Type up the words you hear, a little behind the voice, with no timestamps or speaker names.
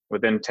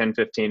within 10,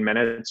 15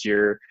 minutes,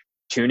 you're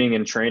tuning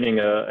and training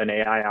an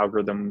AI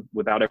algorithm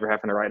without ever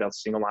having to write a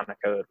single line of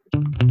code.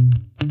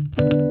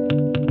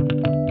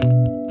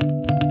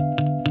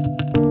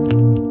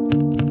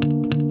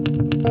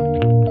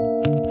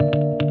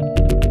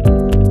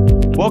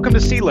 Welcome to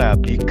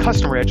C-Lab, the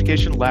Customer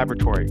Education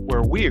Laboratory,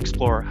 where we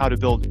explore how to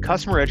build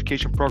customer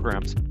education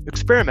programs,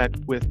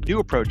 experiment with new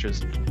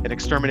approaches, and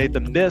exterminate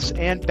the myths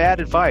and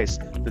bad advice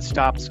that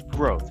stops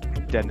growth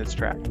dead in its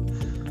track.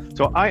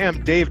 So I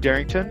am Dave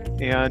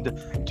Darrington,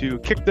 and to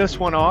kick this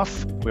one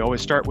off, we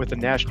always start with the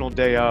National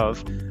Day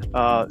of.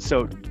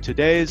 So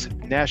today's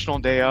National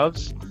Day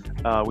ofs,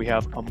 we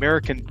have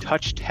American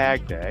Touch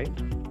Tag Day.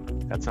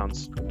 That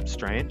sounds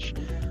strange.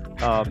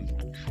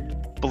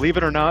 Believe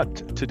it or not,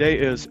 today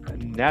is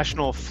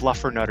National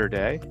Fluffernutter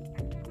Day.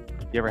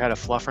 You ever had a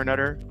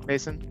fluffernutter,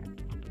 Mason?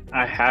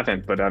 I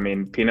haven't, but I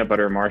mean, peanut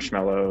butter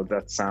marshmallow,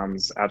 that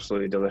sounds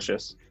absolutely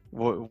delicious.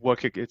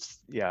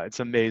 It's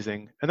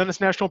amazing. And then it's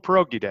National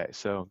Pierogi Day,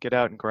 so get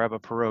out and grab a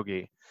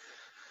pierogi.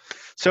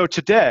 So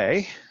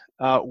today,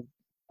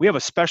 we have a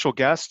special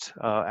guest,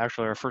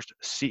 actually our first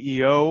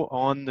CEO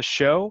on the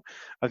show.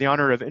 I have the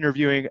honor of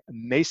interviewing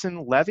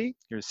Mason Levy.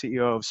 You're the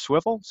CEO of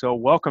Swivel. So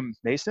welcome,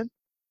 Mason.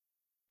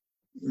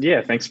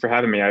 Yeah, thanks for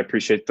having me. I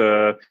appreciate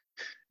the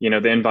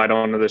invite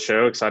onto the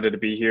show. Excited to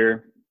be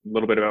here. A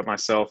little bit about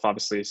myself,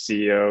 obviously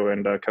CEO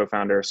and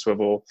co-founder of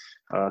Swivel,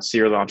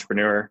 serial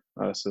entrepreneur.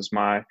 This is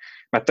my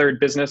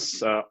third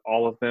business,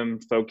 all of them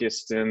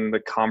focused in the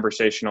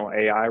conversational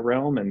AI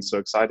realm. And so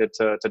excited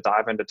to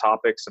dive into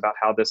topics about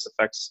how this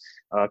affects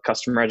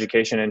customer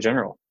education in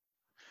general.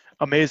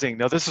 Amazing.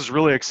 Now, this is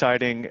really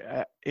exciting.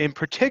 In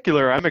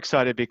particular, I'm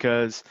excited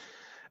because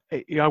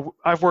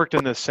I've worked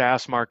in the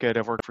SaaS market.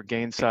 I've worked for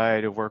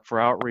Gainsight. I've worked for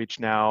Outreach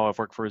now. I've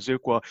worked for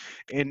Azuqua.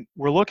 And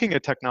we're looking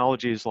at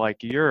technologies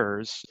like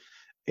yours.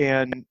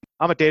 And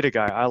I'm a data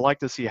guy. I like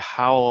to see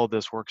how all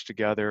this works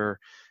together,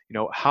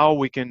 how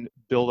we can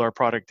build our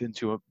product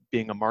into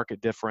being a market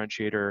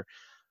differentiator.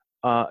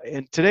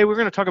 And today we're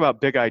going to talk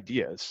about big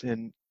ideas.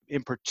 And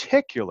in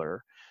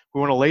particular, we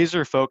want to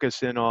laser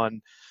focus in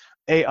on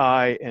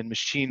AI and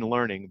machine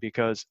learning,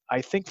 because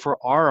I think for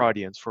our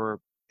audience,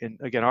 and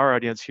again, our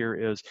audience here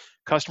is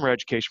customer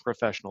education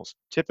professionals.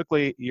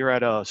 Typically, you're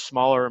at a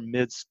smaller,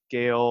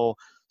 mid-scale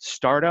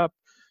startup.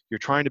 You're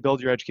trying to build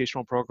your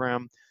educational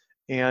program,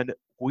 and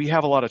we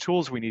have a lot of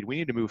tools we need. We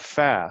need to move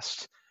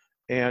fast,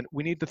 and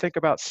we need to think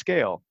about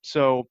scale.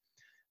 So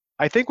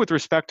I think with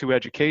respect to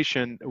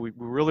education, we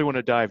really want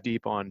to dive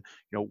deep on,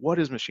 what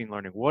is machine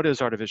learning? What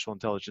is artificial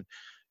intelligence?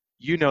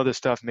 You know this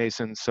stuff,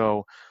 Mason.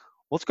 So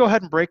let's go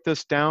ahead and break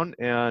this down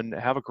and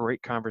have a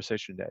great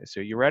conversation today. So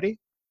you ready?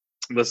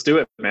 Let's do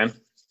it, man.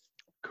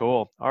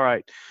 Cool. All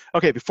right.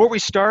 Okay, before we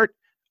start,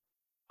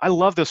 I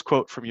love this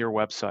quote from your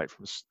website,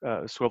 from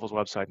Swivel's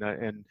website.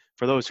 And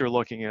for those who are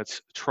looking,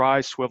 it's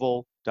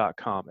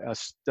tryswivel.com,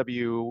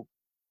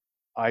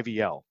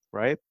 SWIVL,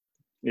 right?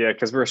 Yeah,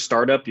 because we're a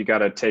startup, you got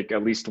to take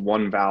at least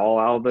one vowel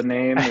out of the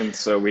name. And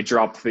so we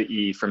dropped the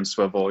E from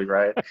Swivel,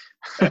 right?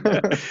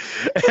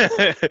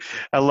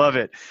 I love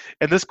it.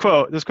 And this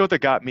quote that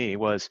got me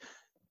was,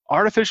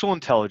 artificial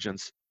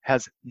intelligence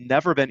has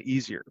never been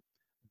easier.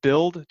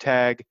 Build,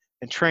 tag,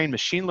 and train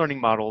machine learning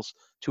models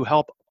to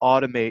help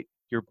automate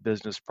your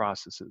business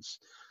processes.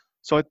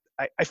 So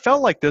I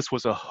felt like this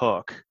was a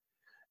hook.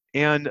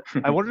 And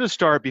I wanted to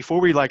start,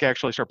 before we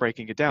actually start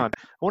breaking it down, I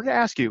wanted to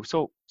ask you,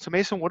 so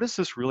Mason, what does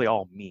this really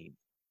all mean?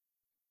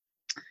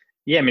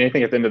 Yeah, I mean, I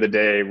think at the end of the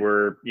day,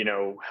 we're,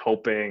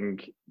 helping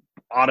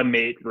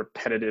automate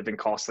repetitive and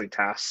costly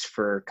tasks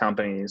for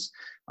companies.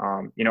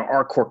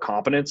 Our core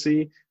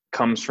competency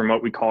comes from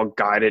what we call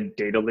guided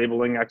data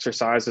labeling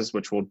exercises,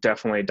 which we'll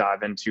definitely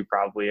dive into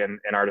probably in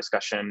our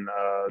discussion,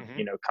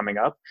 coming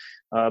up.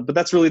 But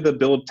that's really the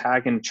build,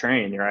 tag, and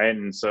train, right?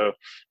 And so,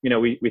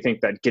 we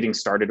think that getting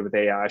started with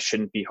AI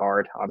shouldn't be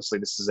hard. Obviously,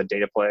 this is a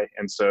data play.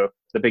 And so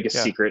the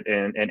biggest secret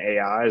in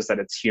AI is that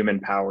it's human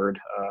powered.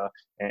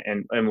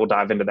 And we'll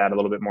dive into that a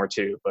little bit more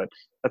too. But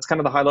that's kind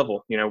of the high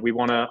level. We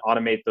want to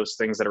automate those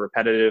things that are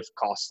repetitive,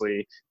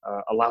 costly,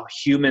 allow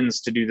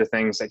humans to do the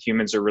things that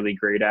humans are really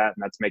great at, and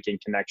that's making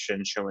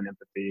connection, showing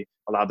empathy,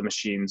 allow the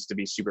machines to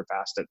be super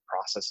fast at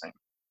processing.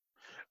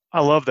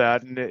 I love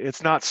that. And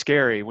it's not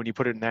scary when you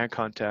put it in that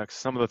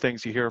context. Some of the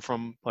things you hear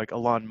from like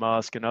Elon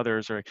Musk and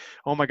others are,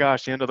 oh my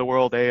gosh, the end of the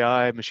world,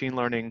 AI, machine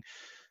learning.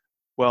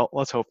 Well,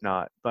 let's hope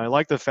not. But I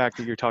like the fact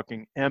that you're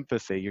talking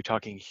empathy, you're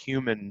talking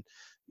human,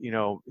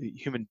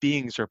 human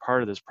beings are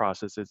part of this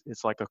process.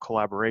 It's like a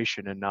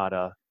collaboration and not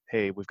a,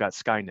 hey, we've got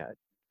Skynet.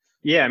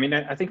 Yeah, I mean,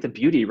 I think the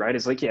beauty, right,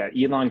 is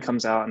Elon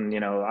comes out and,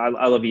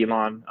 I love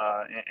Elon.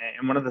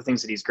 And one of the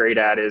things that he's great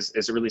at is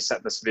really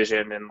setting this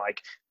vision and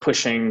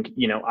pushing,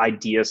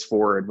 ideas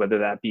forward, whether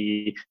that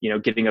be,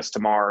 getting us to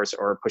Mars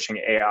or pushing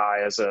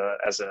AI as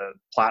a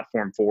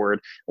platform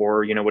forward,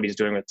 or, what he's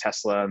doing with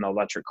Tesla and the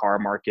electric car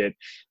market.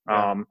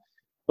 Yeah.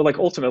 But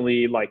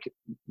ultimately,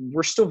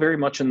 we're still very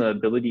much in the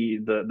ability,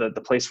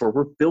 the place where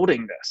we're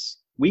building this.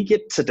 we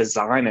get to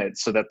design it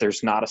so that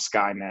there's not a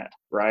Skynet,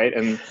 right?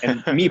 And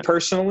me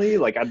personally,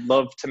 like I'd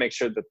love to make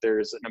sure that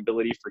there's an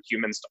ability for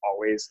humans to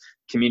always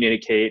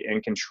communicate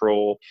and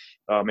control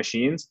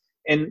machines.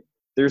 And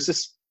there's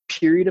this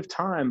period of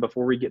time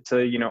before we get to,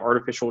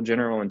 artificial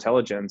general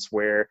intelligence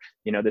where,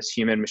 this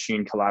human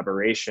machine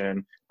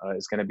collaboration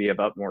is going to be of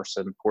utmost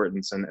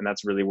importance. And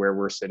that's really where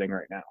we're sitting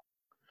right now.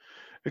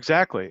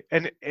 Exactly.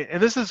 And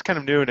this is kind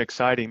of new and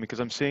exciting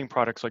because I'm seeing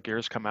products like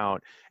yours come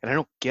out and I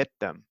don't get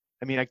them.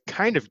 I mean, I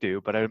kind of do,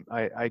 but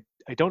I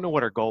don't know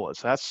what our goal is.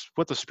 That's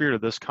what the spirit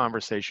of this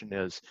conversation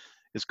is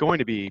going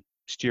to be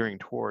steering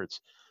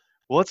towards.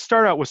 Well, let's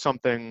start out with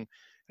something,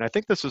 and I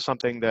think this is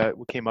something that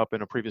came up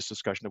in a previous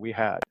discussion that we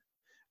had,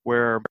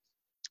 where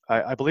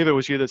I believe it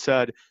was you that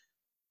said,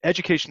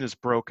 education is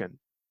broken.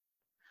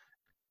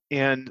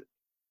 And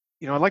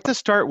I'd like to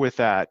start with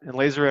that and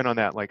laser in on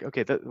that. Like,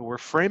 okay, we're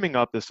framing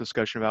up this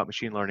discussion about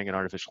machine learning and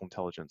artificial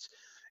intelligence,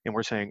 and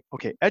we're saying,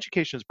 okay,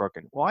 education is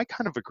broken. Well, I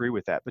kind of agree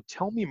with that, but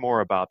tell me more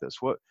about this.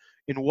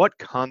 In what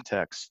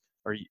context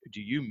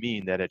do you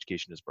mean that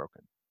education is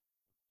broken?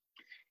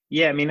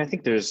 Yeah, I mean, I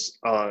think there's,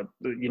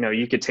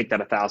 you could take that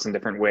 1,000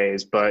 different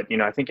ways, but,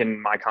 I think in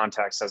my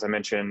context, as I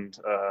mentioned,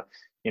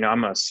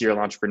 I'm a serial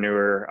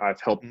entrepreneur. I've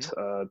helped,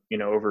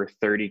 Mm-hmm. over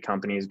 30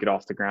 companies get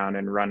off the ground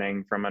and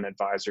running from an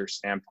advisor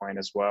standpoint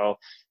as well.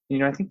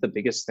 I think the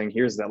biggest thing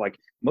here is that like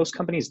most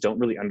companies don't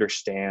really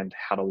understand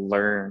how to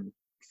learn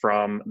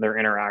from their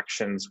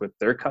interactions with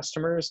their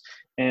customers.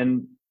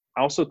 And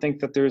I also think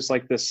that there's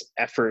like this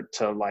effort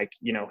to like,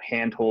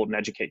 handhold and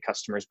educate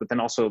customers, but then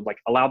also like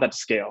allow that to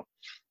scale.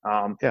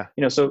 Yeah.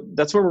 So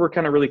that's where we're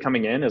kind of really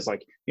coming in is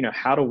like,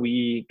 how do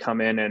we come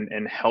in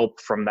and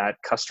help from that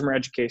customer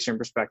education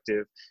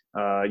perspective?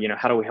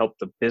 How do we help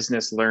the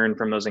business learn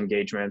from those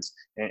engagements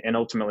and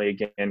ultimately,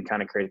 again,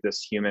 kind of create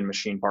this human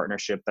machine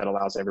partnership that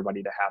allows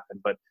everybody to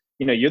happen. But,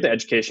 you're the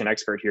education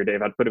expert here,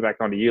 Dave. I'd put it back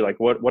onto you. Like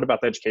what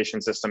about the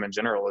education system in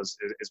general is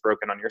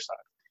broken on your side?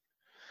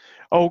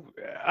 Oh,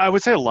 I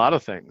would say a lot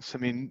of things. I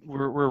mean,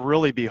 we're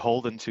really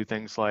beholden to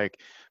things like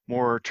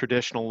more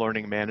traditional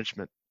learning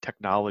management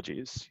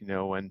technologies,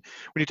 and when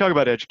you talk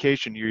about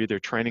education, you're either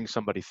training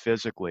somebody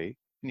physically,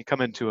 and you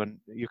come into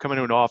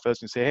an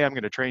office and say, hey, I'm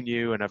going to train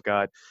you, and I've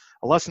got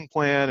a lesson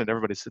plan, and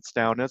everybody sits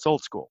down, and it's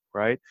old school,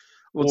 right?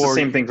 Well, it's the Or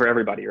same thing for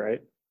everybody,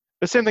 right?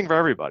 the same thing for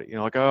everybody,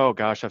 like, oh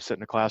gosh, I've sat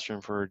in a classroom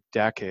for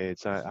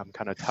decades. I'm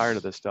kind of tired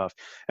of this stuff.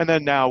 And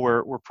then now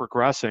we're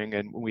progressing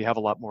and we have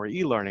a lot more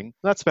e-learning.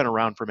 That's been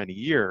around for many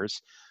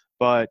years,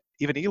 but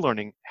even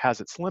e-learning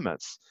has its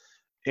limits.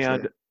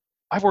 And Sure.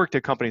 I've worked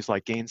at companies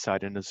like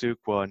Gainsight and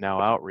Azuqua and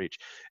now Outreach.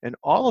 And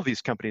all of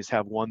these companies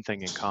have one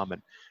thing in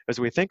common, as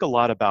we think a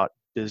lot about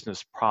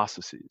business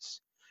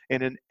processes.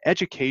 And in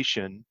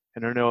education,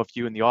 and I don't know if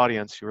you in the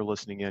audience who are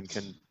listening in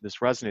this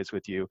resonates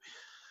with you,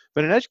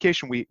 but in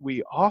education,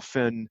 we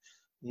often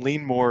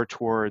lean more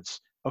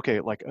towards, okay,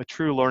 like a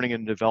true learning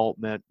and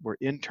development. We're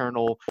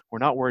internal. We're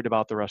not worried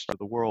about the rest of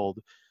the world.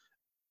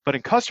 But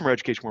in customer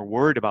education, we're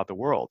worried about the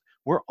world.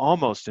 We're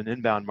almost an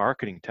inbound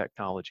marketing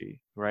technology,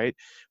 right?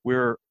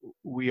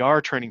 We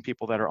are training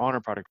people that are on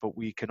our product, but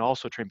we can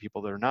also train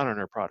people that are not on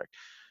our product.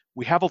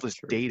 We have all this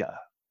Sure. data,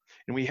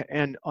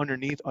 and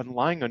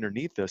underlying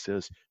underneath this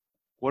is,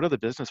 what are the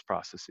business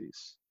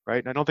processes, right?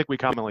 And I don't think we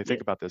commonly Yeah.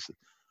 think about this.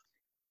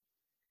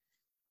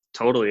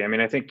 Totally. I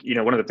mean, I think,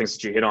 one of the things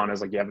that you hit on is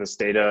like you have this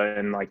data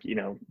and like,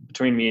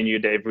 between me and you,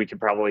 Dave, we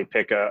could probably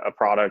pick a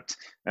product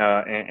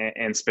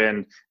and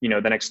spend, the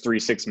next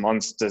 3-6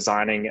 months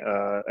designing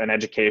an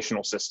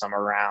educational system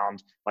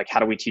around like,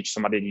 how do we teach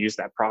somebody to use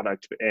that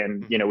product?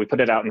 And, we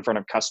put it out in front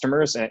of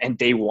customers and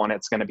day one,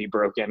 it's going to be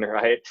broken,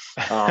 right?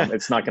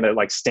 It's not going to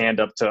like stand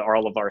up to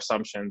all of our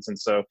assumptions. And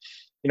so,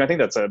 I think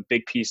that's a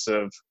big piece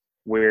of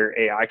where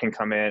AI can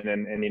come in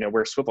and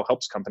where Swivel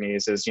helps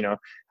companies is,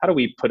 how do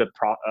we put a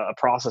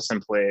process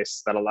in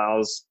place that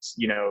allows,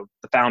 the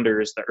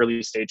founders, the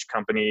early stage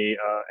company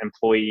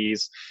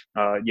employees,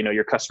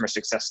 your customer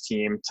success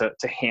team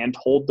to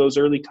handhold those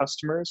early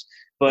customers,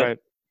 but,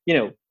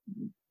 Right.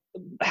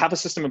 Have a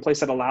system in place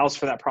that allows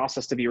for that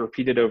process to be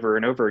repeated over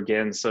and over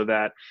again so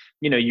that,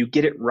 you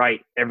get it right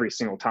every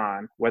single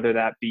time, whether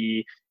that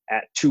be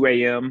at 2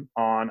 a.m.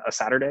 on a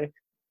Saturday,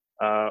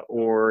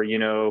 or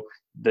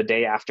the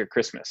day after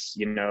Christmas,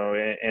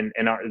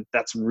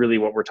 that's really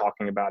what we're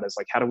talking about is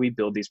like, how do we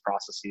build these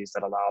processes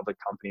that allow the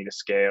company to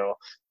scale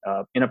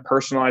in a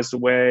personalized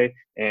way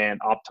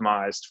and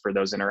optimized for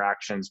those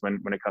interactions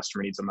when a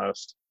customer needs the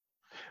most.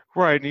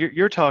 Right. And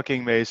you're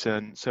talking,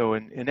 Mason. So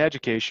in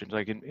education,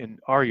 like in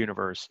our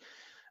universe,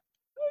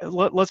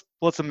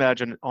 let's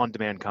imagine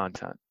on-demand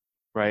content,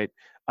 right?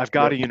 I've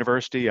got Yep. a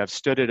university, I've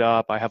stood it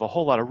up, I have a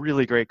whole lot of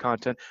really great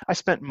content. I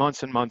spent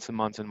months and months and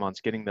months and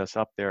months getting this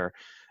up there.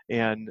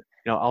 And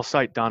I'll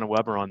cite Donna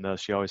Weber on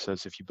this. She always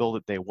says, if you build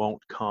it, they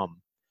won't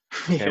come.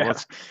 Okay, well,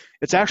 Yeah.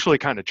 it's actually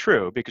kind of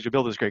true because you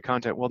build this great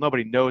content. Well,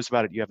 nobody knows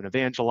about it. You haven't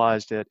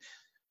evangelized it.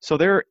 So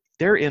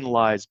therein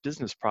lies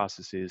business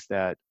processes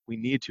that we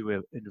need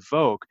to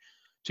invoke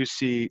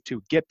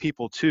to get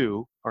people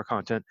to our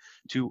content,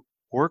 to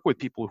work with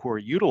people who are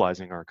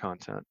utilizing our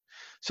content.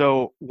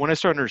 So when I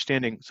start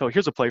understanding, so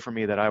here's a play for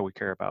me that I would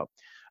care about.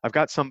 I've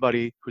got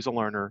somebody who's a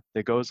learner.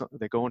 They go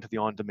into the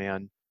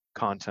on-demand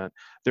content.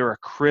 They're a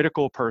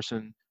critical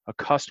person, a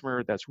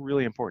customer that's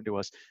really important to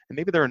us, and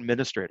maybe they're an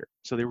administrator,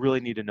 so they really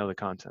need to know the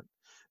content.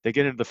 They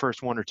get into the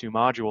first 1 or 2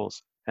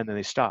 modules, and then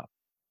they stop.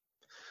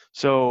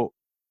 So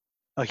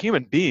a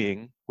human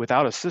being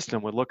without a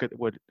system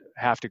would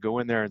have to go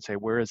in there and say,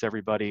 where is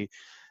everybody?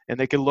 And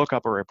they could look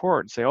up a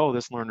report and say, oh,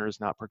 this learner has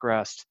not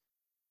progressed.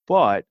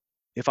 But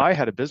if I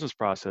had a business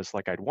process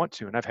like I'd want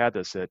to, and I've had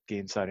this at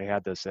Gainsight, I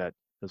had this at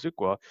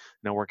Azuqua,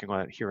 now working on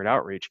it here at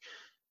Outreach,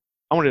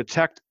 I want to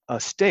detect a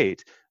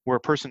state where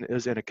a person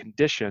is in a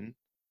condition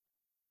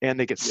and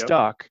they get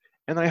stuck,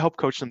 and then I help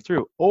coach them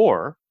through.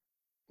 Or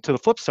to the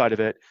flip side of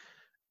it,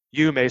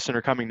 you, Mason,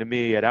 are coming to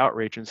me at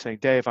Outreach and saying,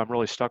 Dave, I'm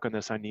really stuck on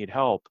this, I need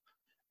help.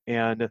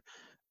 And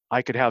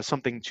I could have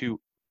something to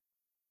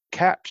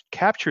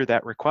capture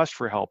that request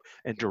for help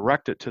and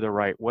direct it to the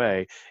right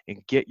way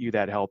and get you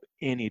that help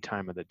any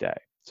time of the day.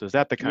 So is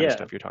that the kind of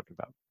stuff you're talking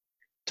about?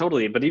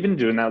 Totally. But even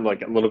doing that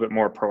like a little bit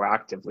more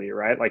proactively,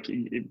 right? Like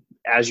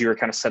as you were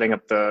kind of setting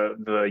up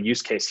the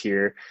use case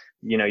here,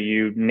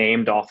 you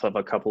named off of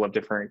a couple of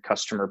different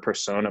customer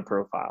persona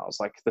profiles.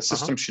 Like the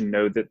system should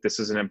know that this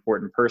is an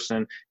important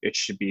person. It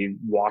should be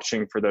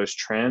watching for those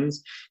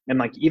trends. And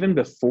like even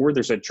before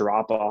there's a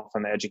drop off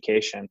in the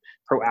education,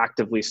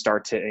 proactively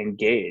start to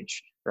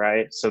engage,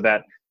 right? So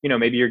that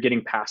maybe you're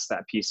getting past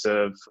that piece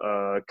of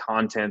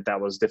content that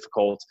was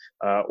difficult,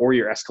 or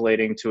you're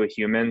escalating to a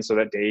human so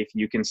that Dave,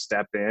 you can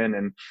step in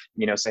and,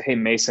 say, hey,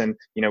 Mason,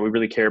 we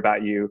really care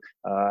about you.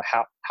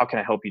 How can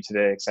I help you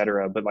today, et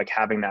cetera. But like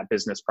having that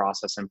business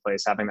process in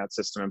place, having that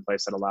system in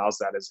place that allows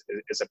that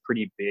is a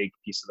pretty big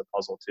piece of the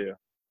puzzle too.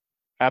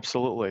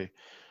 Absolutely.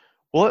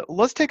 Well,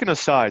 let's take an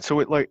aside.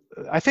 So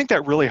I think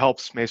that really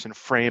helps Mason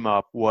frame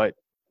up what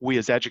we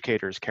as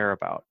educators care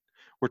about.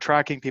 We're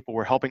tracking people,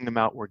 we're helping them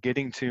out, we're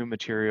getting to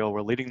material,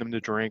 we're leading them to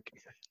drink,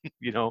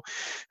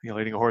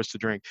 leading a horse to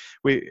drink.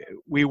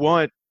 We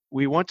want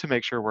to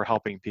make sure we're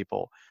helping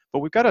people, but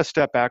we've got to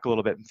step back a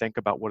little bit and think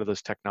about what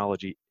this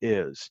technology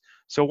is.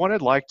 So what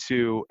I'd like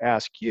to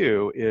ask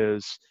you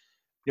is,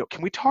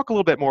 can we talk a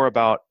little bit more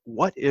about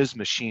what is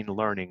machine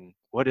learning?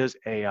 What is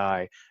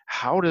AI?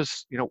 How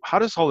does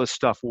all this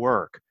stuff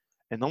work?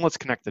 And then let's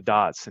connect the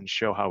dots and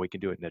show how we can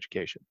do it in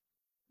education.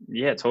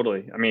 Yeah,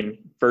 totally. I mean,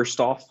 first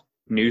off,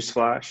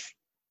 newsflash,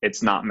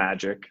 it's not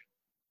magic.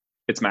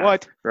 It's math,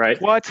 what?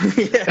 Right? What?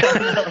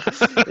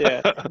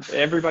 Yeah.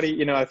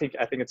 Everybody, I think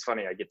it's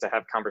funny. I get to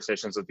have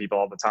conversations with people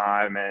all the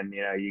time, and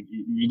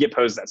you get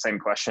posed that same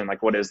question,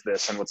 like, what is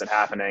this and what's it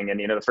happening? And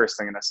the first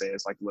thing that I say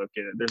is like, look,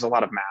 there's a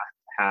lot of math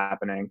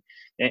happening,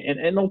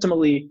 and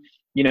ultimately,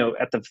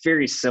 at the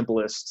very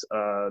simplest,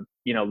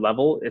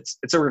 level,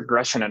 it's a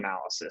regression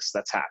analysis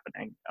that's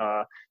happening.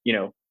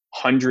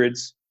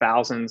 Hundreds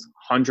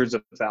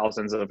of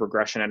thousands of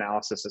regression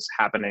analysis is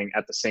happening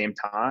at the same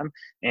time.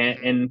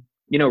 And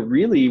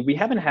really, we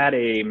haven't had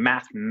a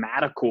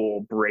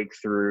mathematical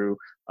breakthrough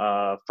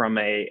from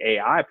a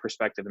AI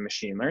perspective, a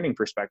machine learning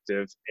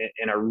perspective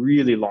in a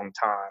really long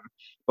time.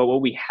 But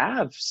what we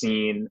have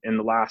seen in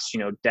the last,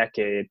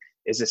 decade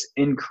is this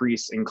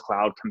increase in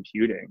cloud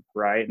computing,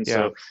 right? And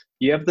so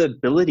you have the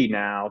ability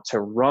now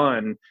to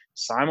run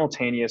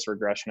simultaneous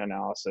regression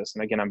analysis.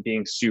 And again, I'm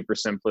being super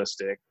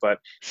simplistic, but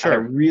at a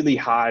really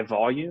high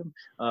volume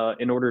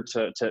in order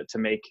to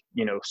make,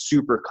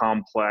 super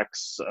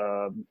complex,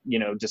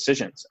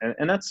 decisions.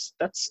 And that's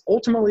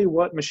ultimately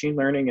what machine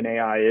learning and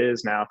AI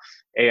is now.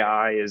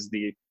 AI is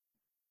the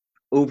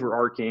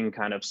overarching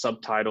kind of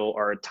subtitle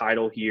or a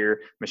title here,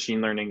 machine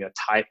learning, a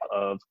type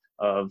of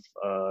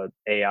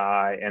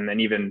AI, and then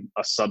even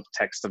a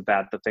subtext of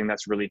that. The thing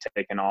that's really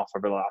taken off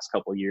over the last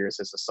couple of years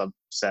is a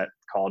subset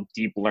called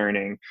deep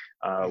learning,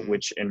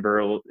 which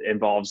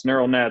involves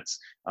neural nets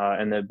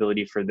and the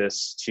ability for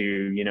this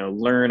to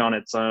learn on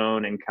its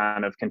own and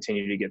kind of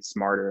continue to get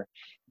smarter.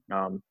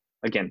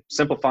 Again,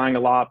 simplifying a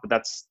lot, but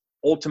that's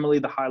ultimately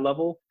the high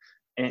level.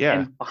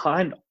 And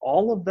behind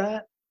all of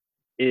that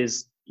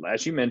is,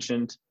 as you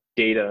mentioned,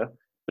 data,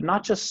 but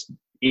not just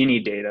any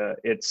data,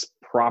 it's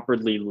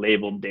properly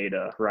labeled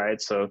data, right?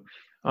 So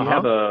you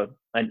have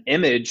an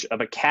image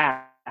of a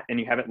cat and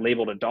you have it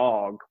labeled a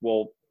dog.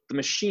 Well, the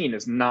machine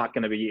is not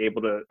going to be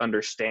able to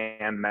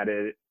understand that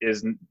it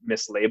is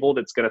mislabeled.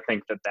 It's going to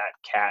think that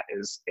cat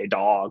is a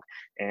dog,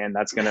 and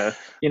that's going to,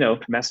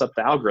 mess up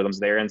the algorithms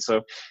there. And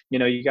so,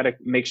 you got to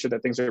make sure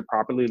that things are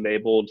properly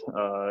labeled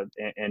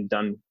and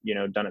done,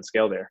 done at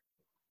scale there.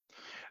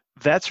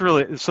 That's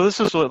really, so this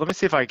is, let me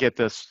see if I get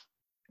this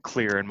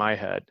clear in my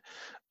head.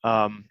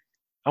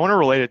 I want to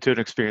relate it to an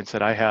experience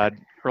that I had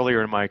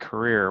earlier in my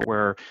career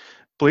where,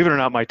 believe it or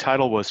not, my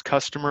title was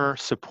customer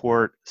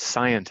support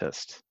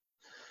scientist.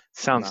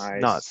 Sounds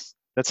nuts.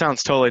 That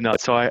sounds totally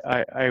nuts. So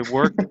I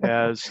worked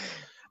as,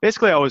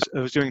 basically I was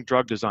doing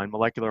drug design,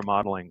 molecular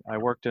modeling. I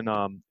worked in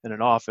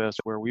an office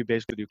where we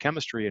basically do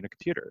chemistry in a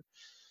computer.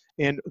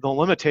 And the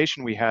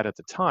limitation we had at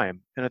the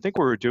time, and I think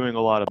we were doing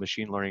a lot of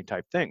machine learning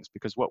type things,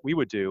 because what we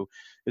would do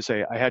is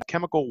say, I had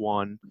chemical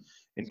 1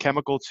 and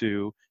chemical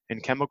 2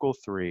 and chemical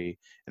 3,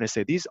 and I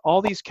say,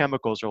 all these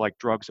chemicals are like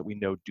drugs that we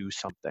know do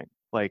something,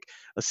 like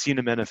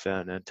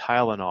acetaminophen and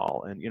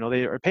Tylenol, and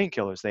they are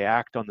painkillers. They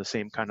act on the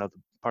same kind of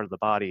part of the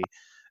body,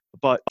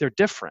 but they're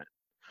different.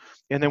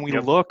 And then we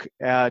Yep.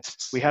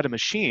 we had a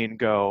machine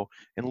go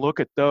and look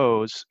at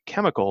those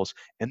chemicals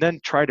and then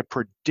try to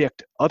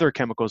predict other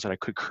chemicals that I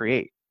could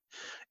create.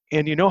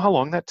 And you know how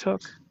long that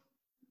took?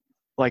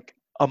 Like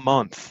a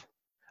month.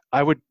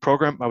 I would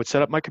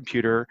set up my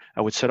computer,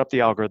 I would set up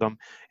the algorithm,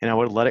 and I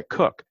would let it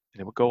cook.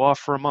 And it would go off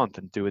for a month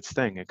and do its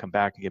thing and come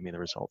back and give me the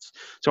results.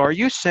 So are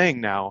you saying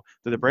now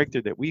that the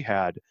breakthrough that we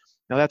had,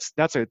 now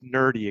that's a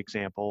nerdy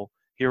example.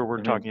 Here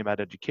we're talking about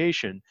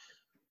education.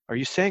 Are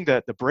you saying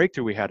that the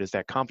breakthrough we had is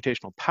that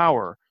computational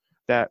power,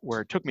 that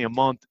where it took me a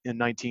month in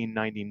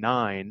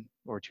 1999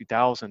 or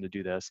 2000 to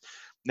do this,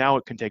 now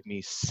it can take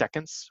me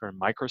seconds or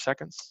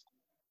microseconds?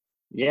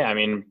 Yeah, I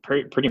mean,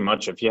 pretty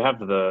much. If you have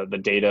the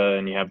data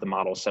and you have the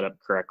model set up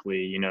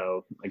correctly,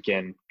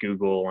 again,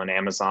 Google and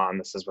Amazon,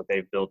 this is what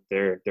they've built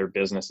their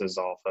businesses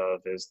off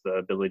of, is the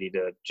ability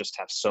to just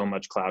have so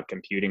much cloud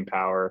computing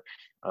power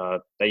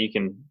that you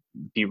can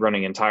be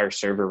running entire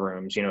server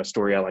rooms. A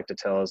story I like to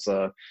tell is,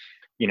 the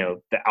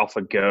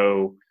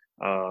AlphaGo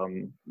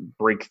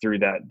breakthrough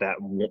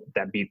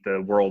that beat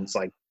the world's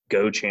like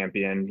Go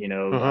champion.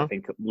 I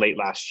think late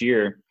last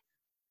year.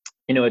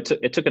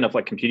 It took enough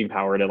like computing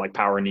power to like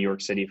power New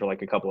York City for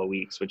like a couple of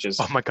weeks, which is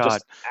Oh my God.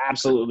 just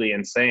absolutely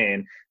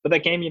insane. But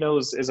that game,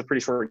 is a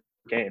pretty short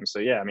game. So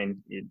yeah, I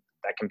mean,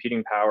 that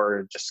computing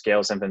power just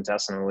scales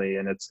infinitesimally,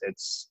 and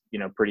it's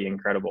pretty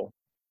incredible.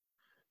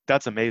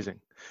 That's amazing.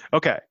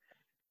 Okay,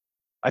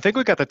 I think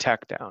we got the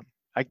tech down.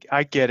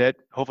 I get it.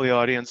 Hopefully, the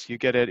audience, you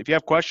get it. If you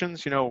have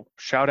questions,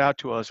 shout out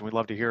to us, and we'd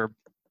love to hear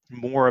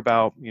more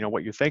about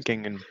what you're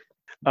thinking. And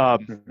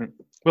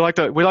we like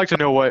to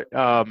know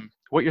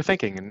what you're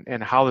thinking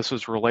and how this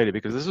is related,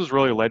 because this is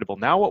really relatable.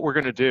 Now what we're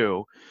going to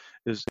do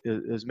is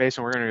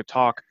Mason, we're going to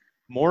talk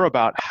more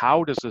about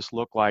how does this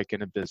look like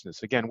in a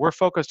business. Again, we're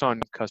focused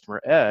on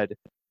customer ed,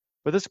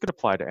 but this could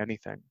apply to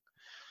anything.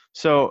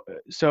 So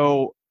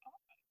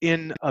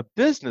in a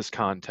business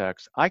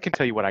context, I can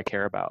tell you what I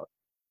care about,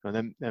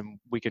 and then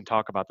we can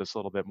talk about this a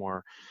little bit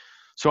more.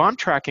 So I'm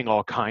tracking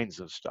all kinds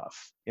of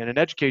stuff. And in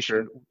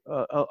education,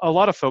 a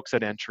lot of folks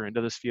that enter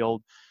into this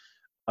field,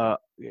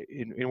 and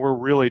we're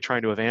really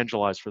trying to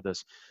evangelize for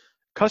this.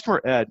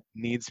 Customer ed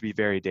needs to be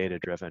very data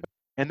driven,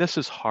 and this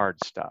is hard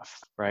stuff,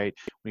 right?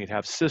 We need to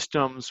have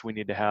systems. We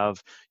need to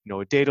have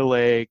a data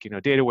lake,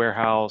 data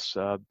warehouse.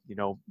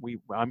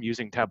 I'm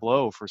using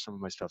Tableau for some of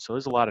my stuff, so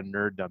there's a lot of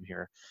nerddom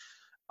here.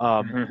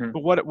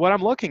 But what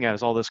I'm looking at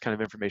is all this kind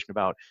of information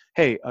about,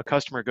 hey, a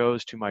customer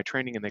goes to my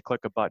training and they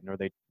click a button, or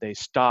they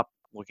stop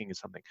looking at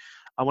something.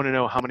 I want to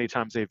know how many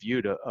times they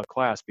viewed a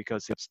class,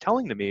 because it's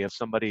telling to me if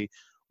somebody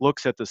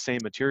looks at the same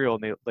material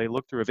and they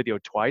look through a video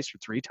twice or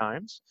 3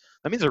 times,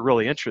 that means they're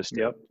really interested.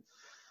 Yep.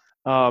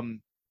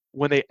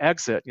 When they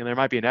exit, there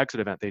might be an exit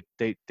event.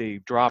 They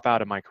drop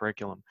out of my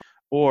curriculum,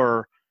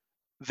 or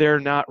they're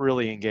not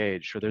really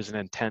engaged, or there's an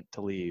intent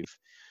to leave.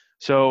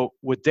 So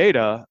with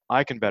data,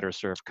 I can better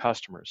serve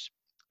customers.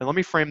 And let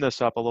me frame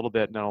this up a little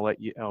bit, and then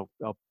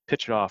I'll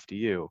pitch it off to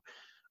you.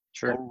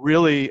 Sure. A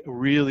really,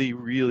 really,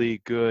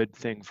 really good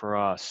thing for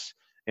us,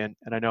 and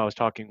I know I was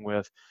talking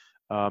with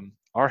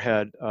our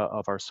head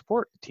of our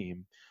support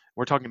team.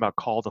 We're talking about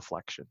call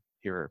deflection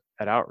here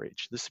at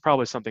Outreach. This is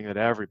probably something that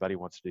everybody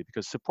wants to do,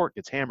 because support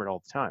gets hammered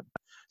all the time,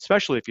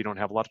 especially if you don't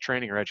have a lot of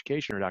training or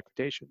education or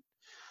documentation.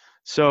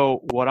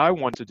 So what I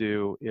want to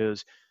do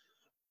is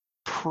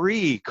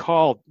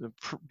pre-call,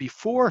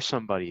 before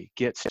somebody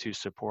gets to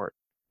support,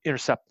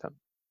 intercept them,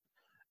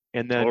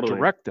 and then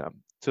direct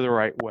them to the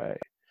right way.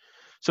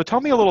 So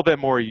tell me a little bit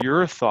more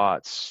your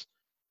thoughts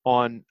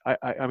on,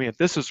 I mean, if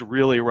this is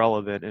really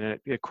relevant and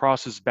it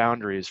crosses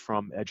boundaries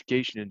from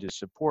education into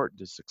support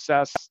into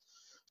success.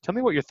 Tell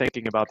me what you're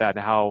thinking about that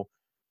and how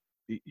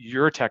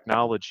your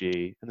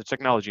technology and the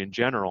technology in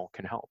general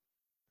can help.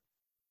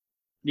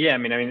 Yeah,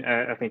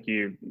 I think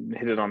you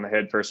hit it on the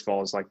head. First of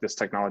all, is like this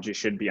technology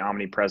should be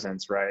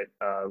omnipresent, right?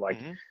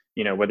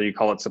 Whether you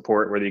call it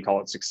support, whether you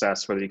call it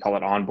success, whether you call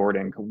it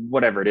onboarding,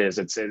 whatever it is,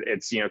 it's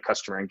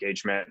customer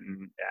engagement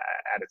and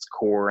at its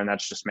core, and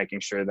that's just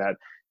making sure that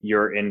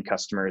your end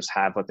customers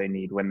have what they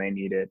need when they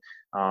need it.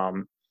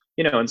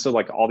 And so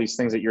like all these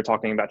things that you're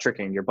talking about,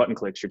 tricking your button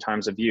clicks, your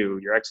times of view,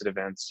 your exit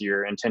events,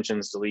 your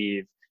intentions to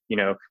leave.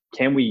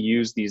 Can we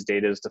use these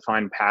data to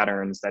find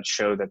patterns that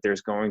show that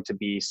there's going to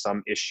be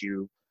some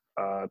issue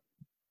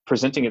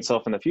presenting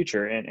itself in the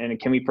future, and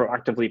can we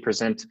proactively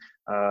present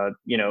a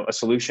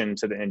solution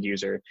to the end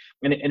user?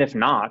 And if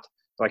not,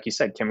 like you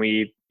said, can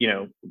we,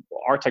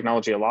 our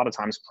technology a lot of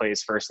times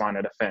plays first line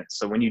of defense.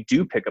 So when you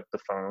do pick up the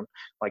phone,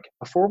 like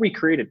before we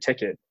create a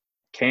ticket,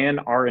 can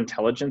our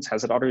intelligence,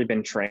 has it already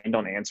been trained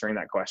on answering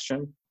that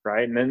question,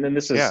 right? And then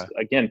this is,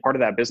 again, part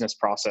of that business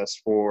process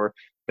for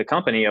the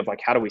company of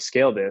like, how do we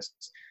scale this?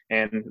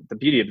 And the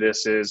beauty of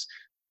this is,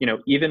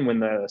 even when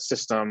the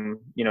system,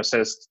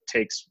 says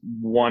takes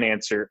one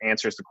answer,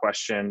 answers the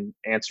question,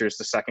 answers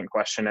the second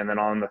question, and then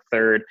on the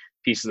third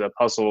piece of the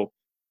puzzle,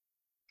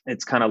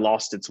 it's kind of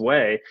lost its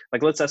way.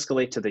 Like, let's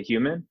escalate to the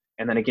human.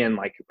 And then again,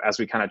 like, as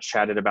we kind of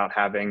chatted about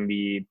having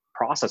the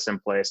process in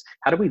place,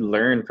 how do we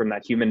learn from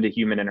that human to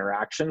human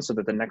interaction so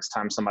that the next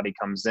time somebody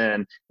comes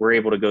in, we're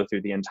able to go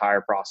through the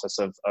entire process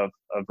of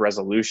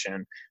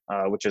resolution,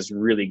 which is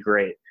really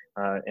great.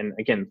 And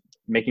again,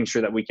 making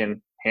sure that we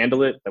can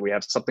handle it, that we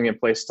have something in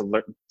place to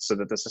learn so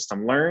that the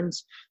system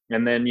learns.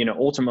 And then,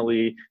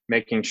 ultimately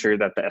making sure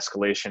that the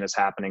escalation is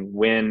happening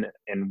when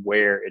and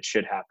where it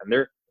should happen.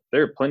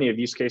 There are plenty of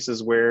use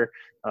cases where,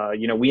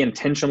 we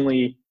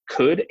intentionally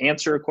could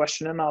answer a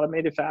question in an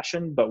automated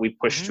fashion, but we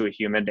push to a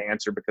human to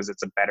answer because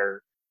it's a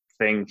better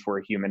thing for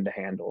a human to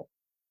handle.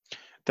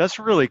 That's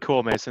really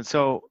cool, Mason.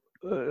 So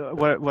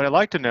what I'd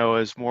like to know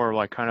is more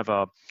like kind of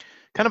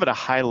at a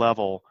high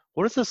level,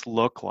 what does this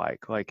look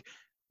like? Like,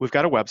 we've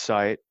got a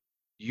website,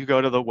 you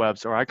go to the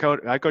website, or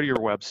I go to your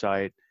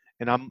website,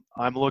 and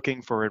I'm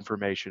looking for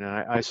information,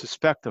 and I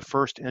suspect the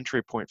first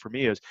entry point for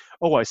me is,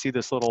 oh, I see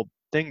this little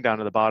thing down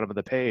at the bottom of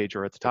the page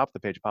or at the top of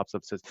the page pops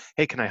up, says,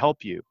 hey, can I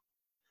help you?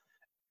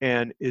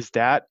 And is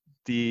that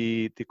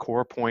the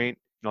core point?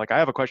 Like, I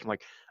have a question,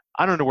 like,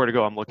 I don't know where to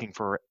go. I'm looking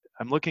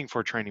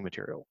for training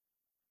material.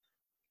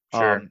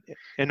 Sure.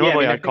 And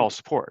normally I'd call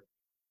support.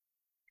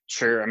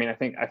 Sure. I mean, I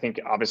think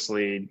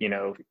obviously,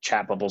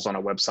 chat bubbles on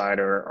a website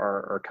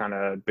are kind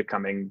of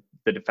becoming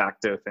the de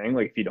facto thing.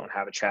 Like, if you don't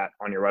have a chat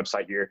on your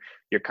website,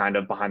 you're kind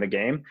of behind the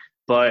game.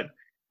 But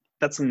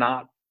that's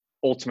not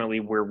ultimately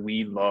where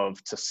we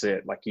love to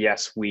sit. Like,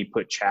 yes, we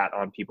put chat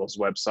on people's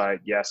website.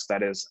 Yes,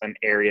 that is an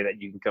area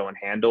that you can go and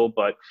handle.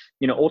 But,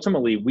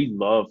 ultimately, we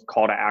love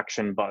call to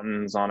action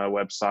buttons on a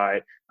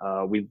website.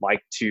 We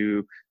like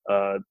to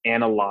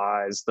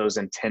analyze those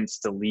intents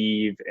to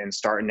leave and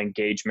start an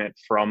engagement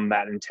from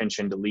that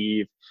intention to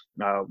leave.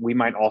 We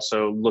might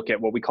also look at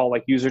what we call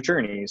like user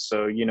journeys.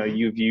 So,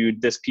 you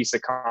viewed this piece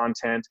of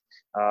content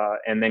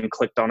and then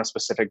clicked on a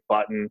specific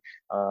button.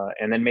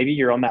 And then maybe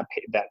you're on that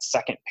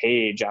second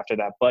page after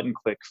that button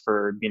click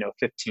for,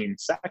 15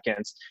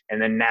 seconds.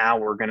 And then now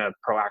we're going to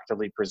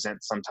proactively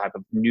present some type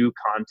of new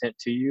content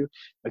to you.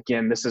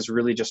 Again, this is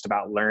really just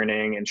about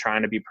learning and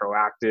trying to be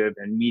proactive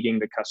and meeting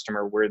the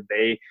customer where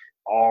they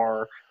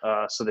are,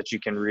 so that you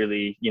can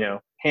really,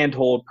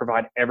 handhold,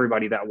 provide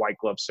everybody that white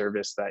glove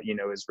service that,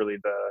 is really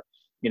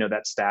the,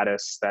 that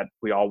status that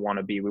we all want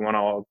to be. We want to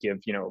all give,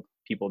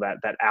 people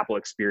that Apple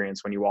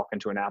experience when you walk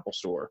into an Apple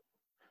store.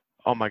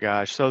 Oh my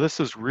gosh. So this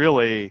is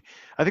really,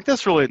 I think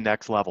that's really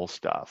next level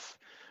stuff,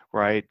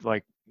 right?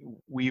 Like,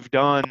 we've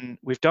done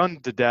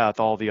to death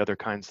all the other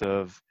kinds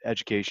of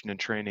education and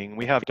training.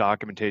 We have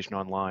documentation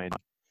online,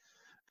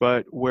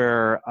 but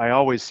where I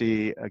always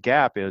see a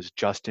gap is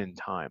just in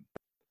time.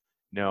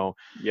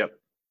 Yep.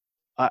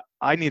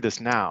 I need this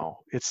now.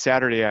 It's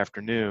Saturday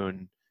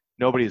afternoon.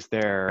 Nobody's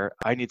there.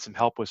 I need some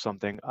help with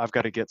something. I've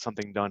got to get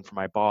something done for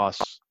my boss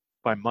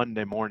by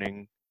Monday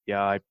morning.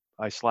 Yeah,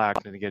 I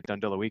slacked and get it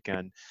done till the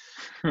weekend.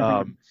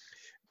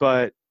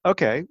 But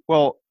okay,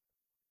 well,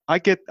 I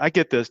get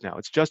this now.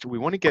 It's just, we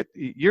want to get,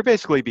 you're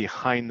basically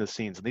behind the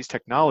scenes, and these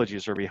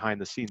technologies are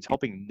behind the scenes,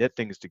 helping knit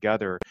things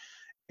together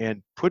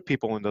and put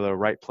people into the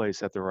right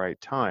place at the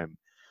right time.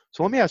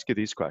 So let me ask you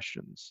these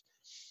questions.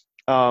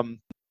 How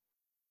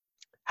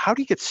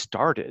do you get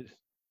started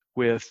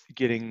with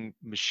getting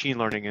machine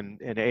learning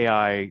and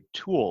AI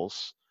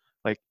tools?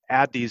 Like,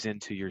 add these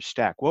into your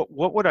stack. What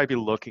would I be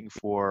looking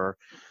for?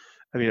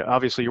 I mean,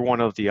 obviously you're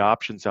one of the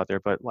options out there,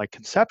 but like,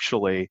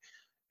 conceptually,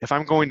 if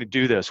I'm going to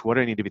do this, what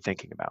do I need to be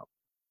thinking about?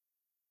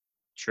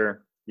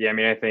 Sure. Yeah. I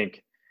mean, I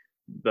think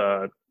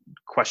the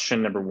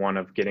question number one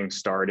of getting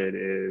started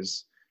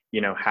is,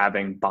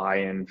 having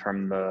buy-in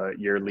from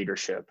your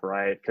leadership,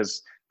 right?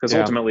 Because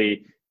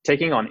ultimately,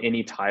 taking on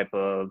any type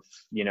of,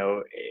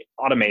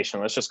 automation,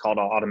 let's just call it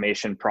an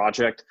automation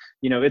project,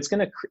 it's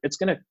going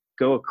to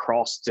go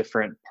across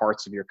different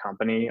parts of your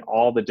company,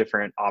 all the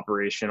different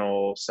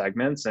operational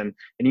segments. And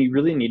you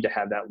really need to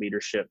have that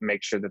leadership,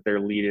 make sure that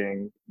they're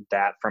leading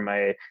that from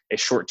a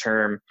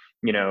short-term,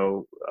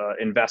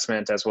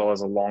 investment, as well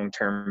as a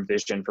long-term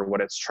vision for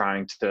what it's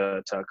trying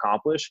to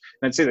accomplish.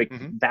 And I'd say like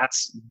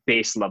that's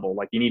base level.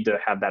 Like, you need to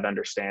have that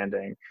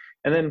understanding.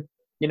 And then,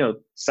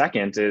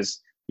 second is,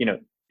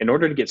 in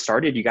order to get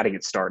started, you got to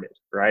get started,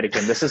 right?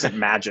 Again, this isn't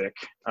magic.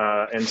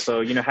 And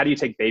so, how do you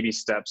take baby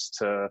steps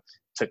to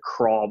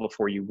crawl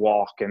before you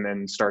walk, and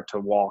then start to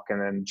walk,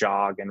 and then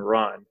jog and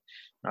run?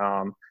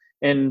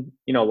 And,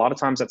 a lot of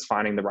times that's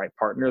finding the right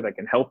partner that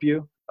can help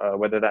you,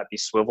 whether that be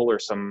Swivel or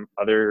some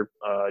other,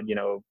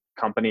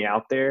 company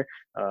out there.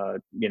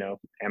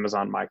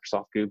 Amazon,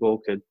 Microsoft,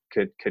 Google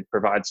could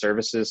provide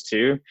services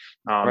too,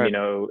 Right.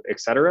 et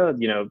cetera.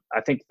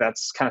 I think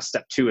that's kind of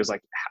step two, is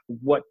like,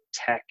 what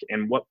tech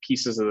and what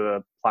pieces of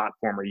the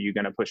platform are you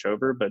going to push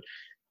over? But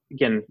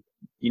again,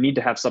 you need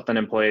to have something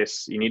in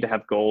place. You need to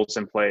have goals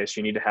in place.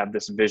 You need to have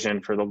this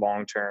vision for the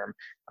long term.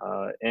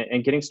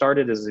 And getting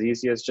started is as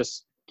easy as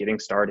just getting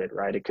started,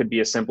 right? It could be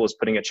as simple as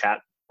putting a chat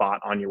bot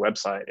on your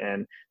website.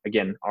 And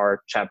again,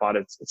 our chatbot,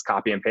 it's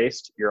copy and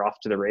paste. You're off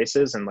to the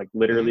races, and like Mhm.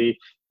 literally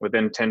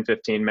within 10,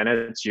 15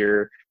 minutes,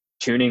 you're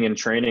tuning and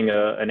training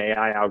an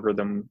AI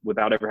algorithm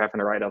without ever having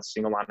to write a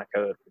single line of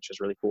code, which is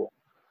really cool.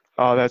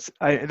 Oh,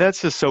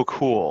 that's just so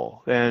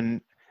cool.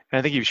 And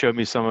I think you've showed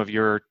me some of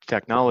your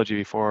technology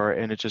before,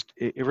 and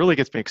it really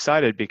gets me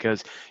excited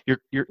because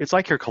it's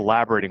like you're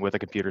collaborating with a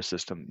computer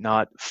system,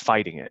 not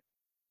fighting it.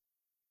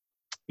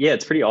 Yeah,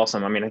 it's pretty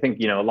awesome. I mean, I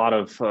think, a lot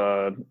of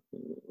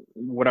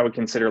what I would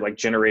consider like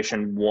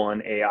generation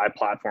one AI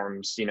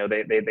platforms,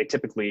 they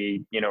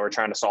typically, are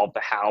trying to solve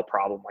the how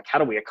problem. Like, how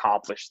do we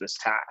accomplish this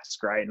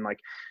task, right? And like,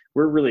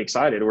 we're really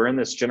excited. We're in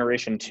this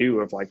generation two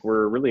of like,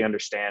 we're really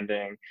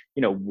understanding,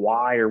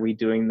 why are we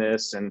doing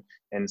this, and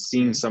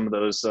seeing Mhm. some of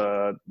those,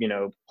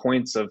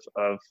 points of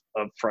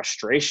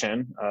frustration,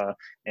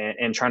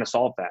 and trying to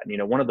solve that.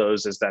 One of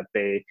those is that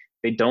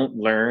they don't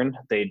learn,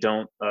 they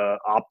don't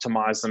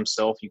optimize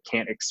themselves. You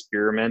can't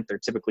experiment.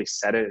 They're typically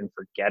set it and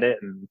forget it,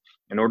 and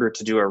in order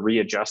to do a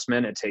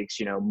readjustment, it takes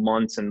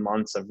months and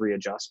months of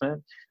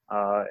readjustment.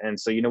 And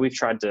so we've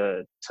tried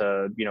to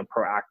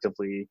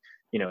proactively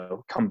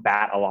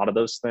combat a lot of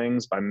those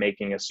things by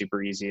making a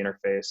super easy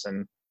interface.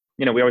 And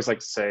we always like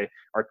to say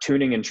our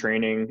tuning and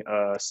training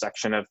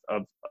section of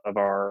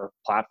our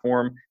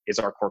platform is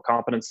our core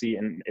competency,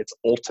 and its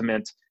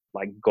ultimate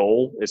like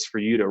goal is for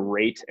you to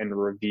rate and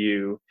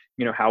review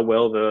how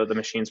well the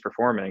machine's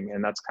performing.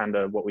 And that's kind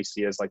of what we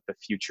see as like the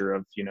future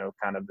of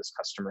kind of this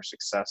customer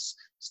success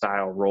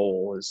style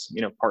role, is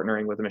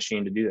partnering with a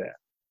machine to do that.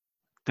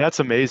 That's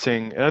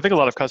amazing. And I think a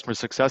lot of customer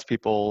success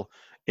people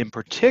in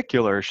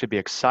particular should be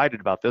excited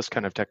about this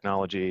kind of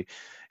technology.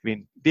 I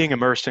mean, being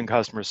immersed in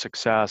customer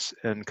success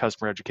and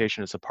customer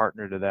education as a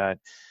partner to that,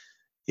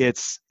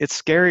 it's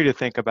scary to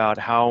think about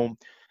how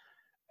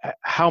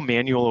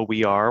manual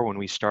we are when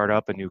we start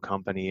up a new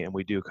company and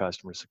we do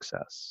customer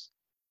success.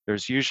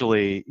 There's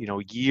usually,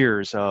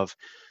 years of,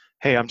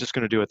 hey, I'm just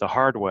going to do it the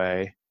hard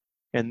way.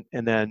 And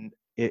then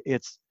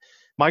it's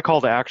my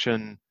call to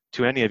action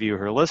to any of you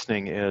who are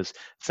listening is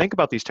think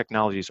about these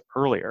technologies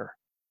earlier,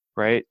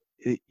 right?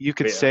 You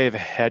could Yeah. save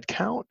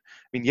headcount.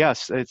 I mean,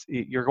 yes,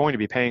 you're going to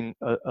be paying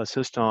a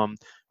system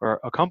or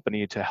a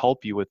company to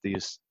help you with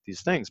these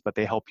things, but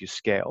they help you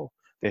scale.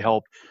 They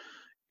help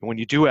when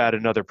you do add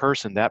another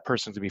person, that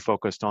person's going to be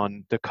focused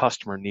on the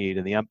customer need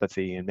and the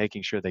empathy and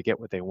making sure they get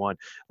what they want.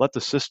 Let the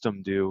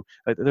system do.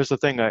 There's a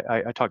thing,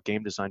 I taught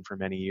game design for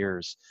many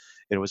years.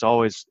 It was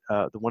always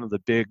one of the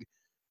big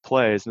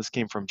plays, and this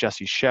came from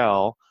Jesse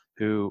Schell,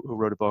 who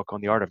wrote a book on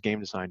the art of game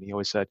design. He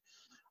always said,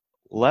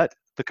 let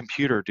the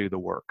computer do the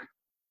work,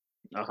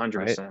 A hundred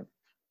right? percent.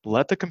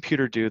 Let the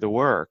computer do the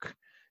work,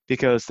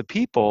 because the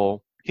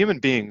people, human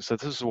beings, so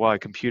this is why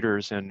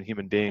computers and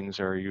human beings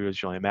are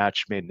usually a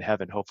match made in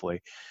heaven,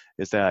 hopefully,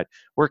 is that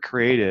we're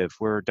creative,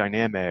 we're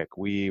dynamic,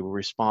 we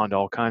respond to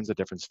all kinds of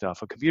different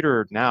stuff. A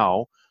computer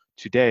now,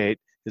 to date,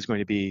 is going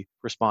to be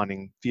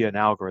responding via an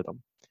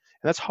algorithm.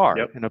 And that's hard.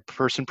 Yep. And a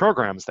person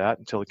programs that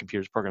until the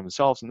computers program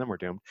themselves, and then we're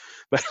doomed.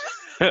 But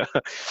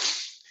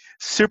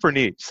super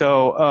neat.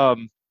 So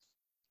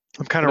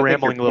I'm kind But of I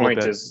think your rambling a little point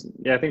bit. is,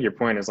 yeah, I think your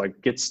point is like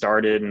get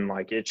started, and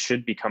like it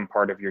should become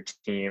part of your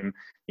team.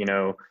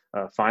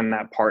 Find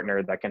that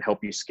partner that can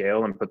help you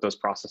scale and put those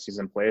processes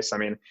in place. I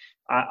mean,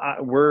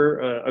 we're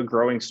a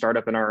growing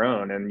startup in our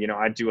own, and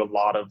I do a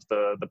lot of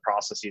the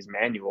processes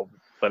manual,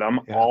 but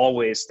I'm Yeah.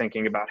 always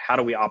thinking about how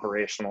do we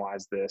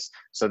operationalize this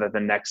so that the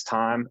next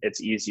time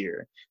it's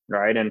easier,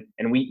 right?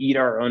 And we eat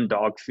our own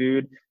dog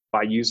food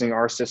by using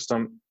our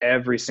system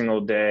every single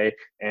day.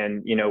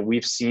 And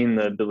we've seen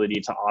the ability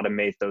to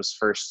automate those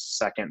first,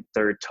 second,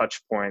 third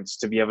touch points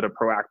to be able to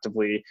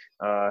proactively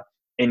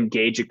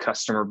engage a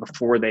customer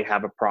before they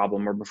have a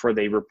problem or before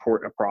they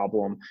report a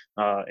problem.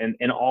 And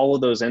in all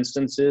of those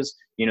instances,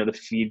 the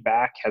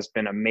feedback has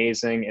been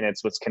amazing, and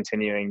it's what's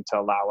continuing to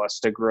allow us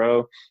to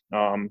grow.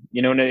 And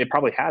it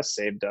probably has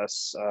saved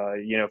us,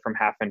 from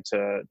having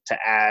to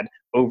add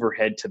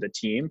overhead to the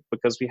team,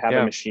 because we have a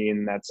Yeah.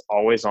 machine that's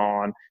always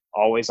on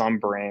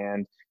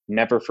brand,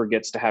 never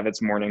forgets to have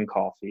its morning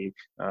coffee,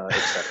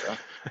 etc.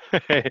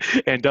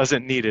 And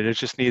doesn't need it. It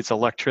just needs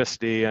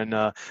electricity and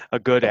a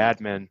good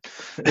admin.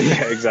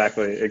 Yeah,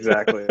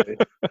 exactly.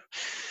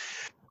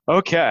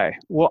 Okay.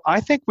 Well, I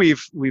think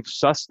we've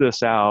sussed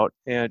this out,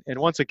 and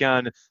once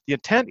again, the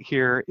intent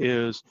here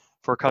is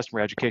for customer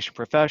education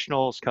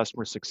professionals,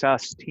 customer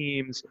success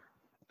teams.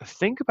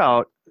 Think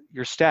about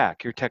your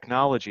stack, your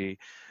technology.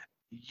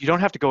 You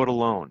don't have to go it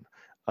alone.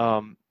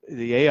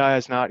 The AI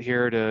is not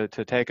here to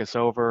take us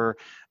over.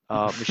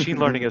 Machine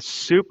learning is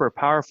super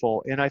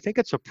powerful, and I think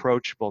it's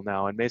approachable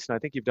now. And Mason, I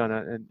think you've done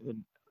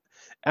an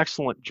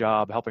excellent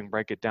job helping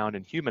break it down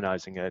and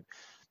humanizing it,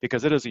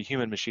 because it is a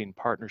human-machine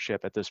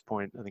partnership at this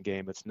point in the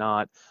game. It's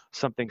not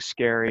something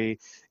scary.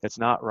 It's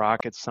not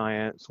rocket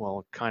science. Well,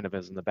 it kind of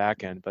is in the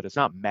back end, but it's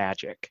not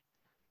magic,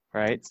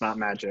 right? It's not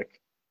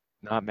magic.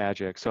 Not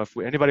magic. So if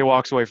anybody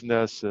walks away from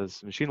this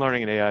as machine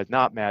learning and AI is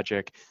not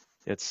magic,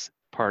 it's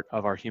part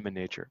of our human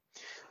nature.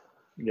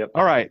 Yep.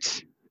 All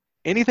right.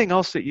 Anything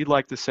else that you'd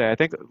like to say? I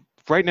think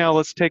right now,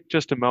 let's take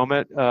just a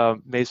moment,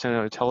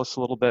 Mason, tell us a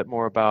little bit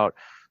more about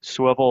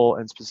Swivel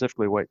and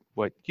specifically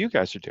what you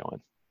guys are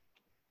doing.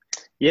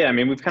 Yeah, I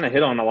mean, we've kind of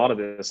hit on a lot of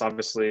this.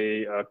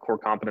 Obviously, core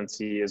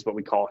competency is what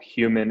we call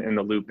human in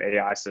the loop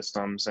AI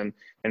systems, and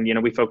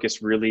we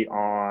focus really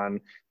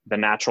on the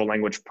natural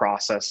language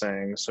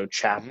processing, so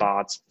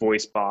chatbots,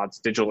 voice bots,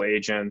 digital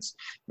agents,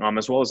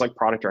 as well as like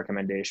product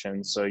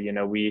recommendations. So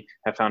we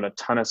have found a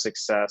ton of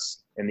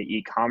success in the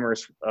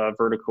e-commerce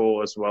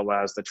vertical as well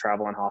as the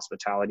travel and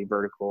hospitality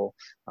vertical.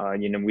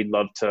 We'd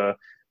love to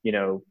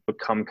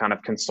become kind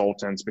of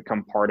consultants,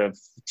 become part of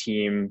the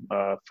team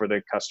for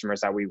the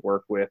customers that we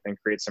work with and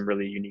create some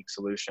really unique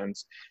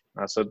solutions.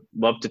 So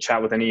love to chat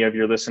with any of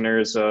your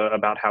listeners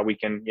about how we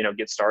can,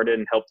 get started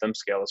and help them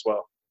scale as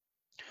well.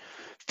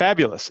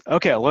 Fabulous.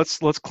 Okay, let's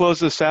close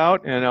this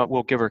out, and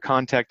we'll give our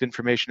contact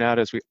information out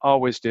as we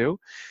always do.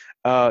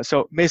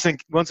 So Mason,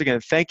 once again,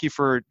 thank you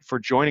for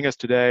joining us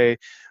today.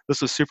 This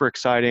was super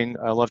exciting.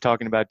 I love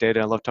talking about data.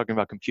 I love talking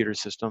about computer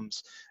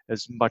systems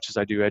as much as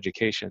I do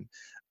education.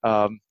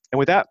 And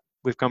with that,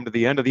 we've come to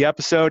the end of the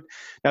episode.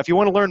 Now, if you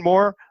want to learn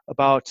more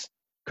about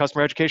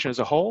customer education as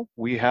a whole,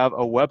 we have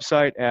a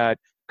website at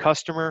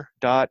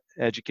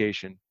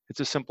customer.education. It's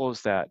as simple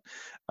as that.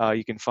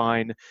 You can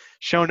find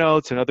show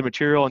notes and other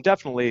material, and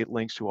definitely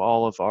links to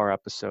all of our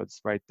episodes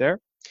right there.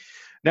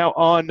 Now,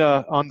 on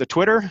the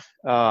Twitter,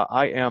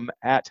 I am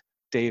at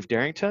Dave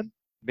Darrington.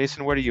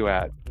 Mason, what are you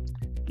at?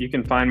 You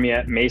can find me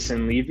at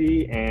Mason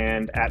Levy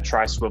and at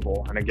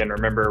TrySwivel. And again,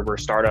 remember, we're a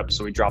startup,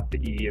 so we dropped the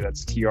E.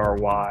 That's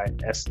TRYSWIVL.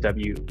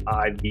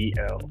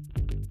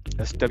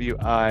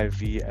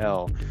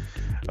 SWIVL.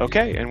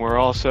 Okay, and we're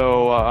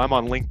also, I'm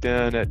on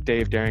LinkedIn at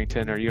Dave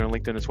Darrington. Are you on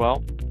LinkedIn as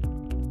well?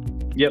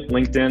 Yep,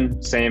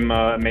 LinkedIn, same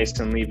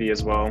Mason Levy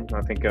as well.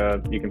 I think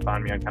you can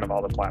find me on kind of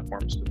all the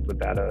platforms with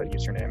that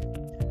username.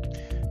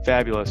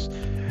 Fabulous.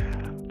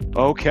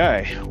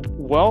 Okay,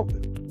 well,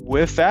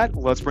 with that,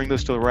 let's bring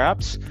this to the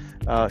wraps.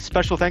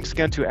 Special thanks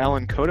again to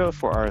Alan Coda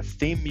for our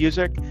theme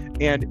music.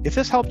 And if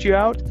this helped you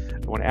out,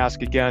 I want to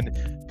ask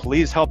again,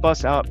 please help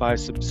us out by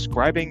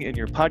subscribing in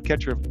your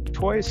podcatcher of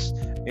choice.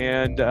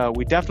 And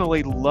we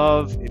definitely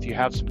love if you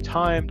have some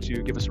time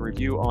to give us a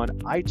review on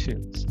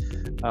iTunes.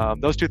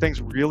 Those two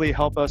things really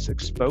help us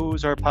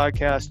expose our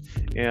podcast,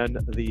 and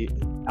the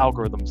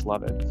algorithms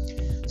love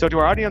it. So to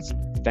our audience,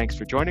 thanks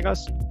for joining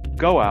us.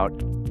 Go out,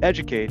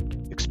 educate,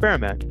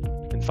 experiment,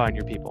 and find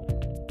your people.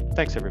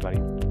 Thanks, everybody.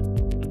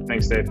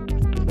 Thanks,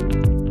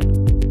 Dave.